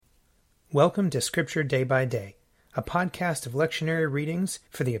Welcome to Scripture Day by Day, a podcast of lectionary readings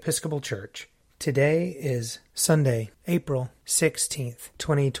for the Episcopal Church. Today is Sunday, April 16th,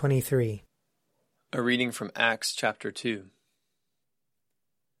 2023. A reading from Acts chapter 2.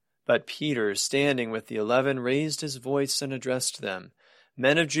 But Peter, standing with the 11, raised his voice and addressed them,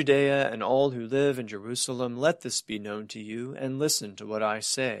 Men of Judea and all who live in Jerusalem, let this be known to you, and listen to what I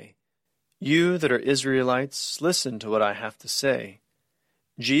say. You that are Israelites, listen to what I have to say.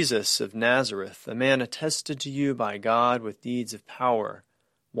 Jesus of Nazareth, a man attested to you by God with deeds of power,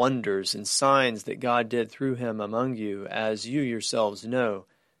 wonders and signs that God did through him among you, as you yourselves know.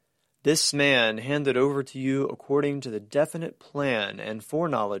 This man handed over to you according to the definite plan and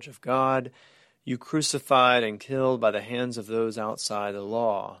foreknowledge of God, you crucified and killed by the hands of those outside the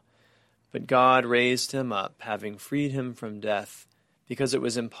law. But God raised him up, having freed him from death, because it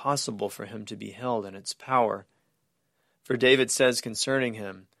was impossible for him to be held in its power. For David says concerning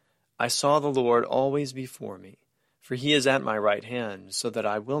him, I saw the Lord always before me, for he is at my right hand, so that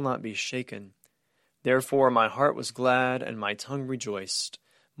I will not be shaken. Therefore my heart was glad, and my tongue rejoiced.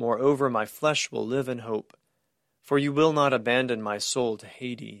 Moreover, my flesh will live in hope. For you will not abandon my soul to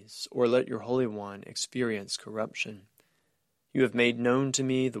Hades, or let your Holy One experience corruption. You have made known to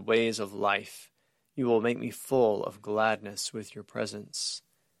me the ways of life. You will make me full of gladness with your presence.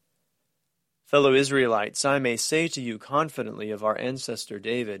 Fellow Israelites, I may say to you confidently of our ancestor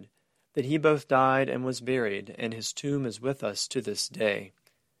David, that he both died and was buried, and his tomb is with us to this day.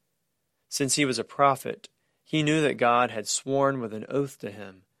 Since he was a prophet, he knew that God had sworn with an oath to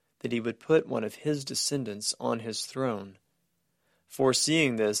him that he would put one of his descendants on his throne.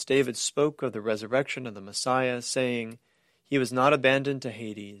 Foreseeing this, David spoke of the resurrection of the Messiah, saying, He was not abandoned to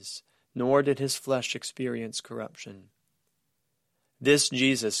Hades, nor did his flesh experience corruption. This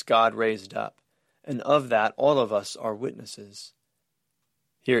Jesus God raised up, and of that all of us are witnesses.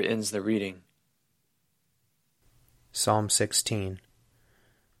 Here ends the reading. Psalm 16.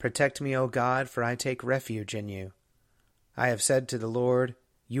 Protect me, O God, for I take refuge in you. I have said to the Lord,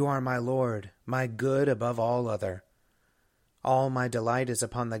 You are my Lord, my good above all other. All my delight is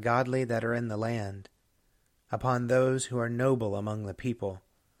upon the godly that are in the land, upon those who are noble among the people.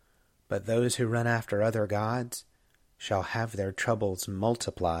 But those who run after other gods shall have their troubles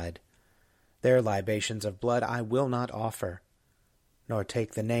multiplied. Their libations of blood I will not offer, nor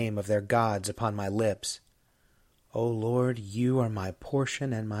take the name of their gods upon my lips. O Lord, you are my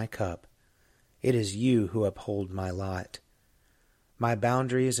portion and my cup. It is you who uphold my lot. My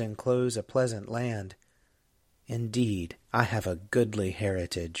boundaries enclose a pleasant land. Indeed, I have a goodly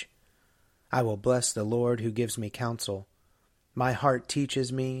heritage. I will bless the Lord who gives me counsel. My heart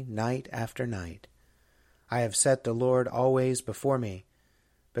teaches me night after night. I have set the Lord always before me.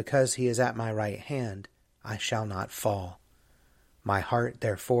 Because he is at my right hand, I shall not fall. My heart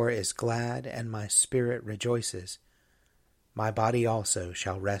therefore is glad, and my spirit rejoices. My body also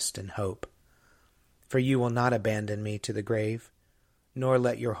shall rest in hope. For you will not abandon me to the grave, nor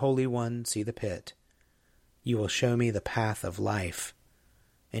let your Holy One see the pit. You will show me the path of life.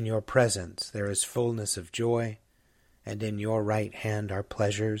 In your presence there is fullness of joy, and in your right hand are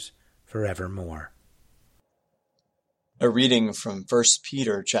pleasures forevermore. A reading from 1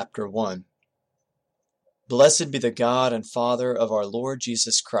 Peter chapter 1. Blessed be the God and Father of our Lord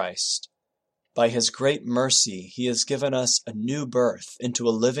Jesus Christ. By his great mercy he has given us a new birth into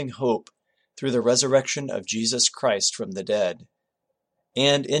a living hope through the resurrection of Jesus Christ from the dead,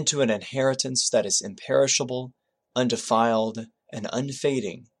 and into an inheritance that is imperishable, undefiled, and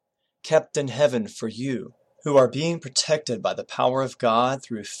unfading, kept in heaven for you, who are being protected by the power of God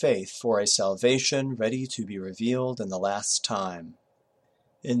through faith for a salvation ready to be revealed in the last time.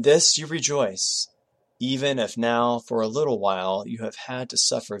 In this you rejoice, even if now for a little while you have had to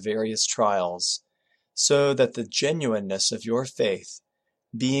suffer various trials, so that the genuineness of your faith,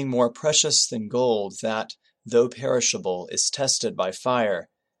 being more precious than gold that, though perishable, is tested by fire,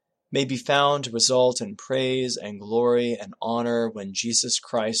 may be found to result in praise and glory and honor when Jesus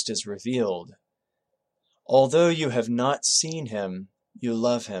Christ is revealed. Although you have not seen him, you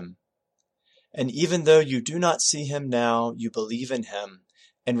love him. And even though you do not see him now, you believe in him,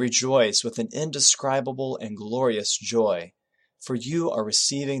 and rejoice with an indescribable and glorious joy, for you are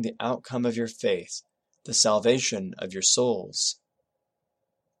receiving the outcome of your faith, the salvation of your souls.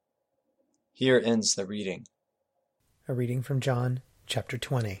 Here ends the reading. A reading from John chapter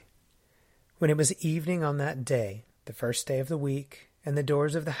 20. When it was evening on that day, the first day of the week, and the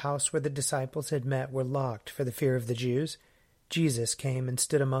doors of the house where the disciples had met were locked for the fear of the Jews, Jesus came and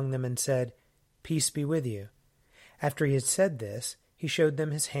stood among them and said, Peace be with you. After he had said this, he showed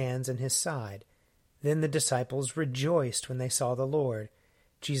them his hands and his side. Then the disciples rejoiced when they saw the Lord.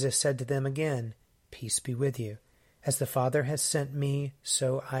 Jesus said to them again, "Peace be with you. As the Father has sent me,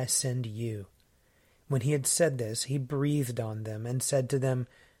 so I send you." When he had said this, he breathed on them and said to them,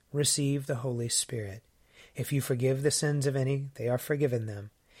 "Receive the Holy Spirit. If you forgive the sins of any, they are forgiven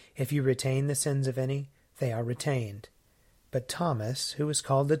them. If you retain the sins of any, they are retained." But Thomas, who was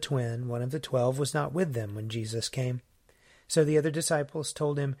called the twin, one of the 12, was not with them when Jesus came. So the other disciples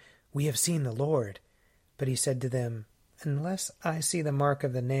told him, "We have seen the Lord." But he said to them, "Unless I see the mark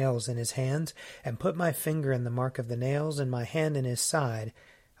of the nails in his hands, and put my finger in the mark of the nails, and my hand in his side,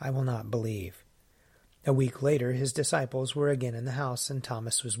 I will not believe." A week later his disciples were again in the house, and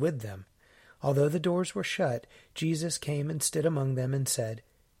Thomas was with them. Although the doors were shut, Jesus came and stood among them and said,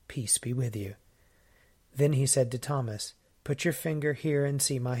 "Peace be with you." Then he said to Thomas, "Put your finger here and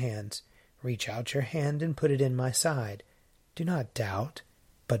see my hands. Reach out your hand and put it in my side. Do not doubt,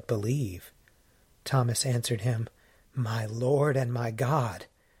 but believe." Thomas answered him, "My Lord and my God."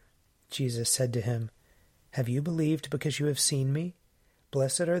 Jesus said to him, "Have you believed because you have seen me?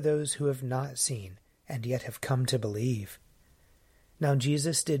 Blessed are those who have not seen, and yet have come to believe." Now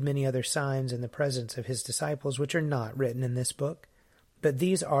Jesus did many other signs in the presence of his disciples, which are not written in this book. But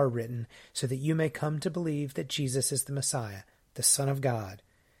these are written so that you may come to believe that Jesus is the Messiah, the Son of God,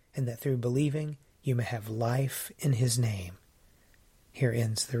 and that through believing you may have life in his name. Here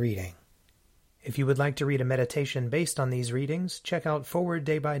ends the reading. If you would like to read a meditation based on these readings, check out Forward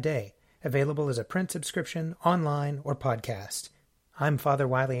Day by Day, available as a print subscription, online, or podcast. I'm Father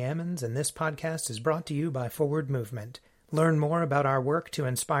Wiley Ammons, and this podcast is brought to you by Forward Movement. Learn more about our work to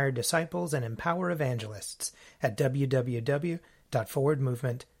inspire disciples and empower evangelists at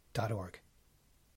www.forwardmovement.org.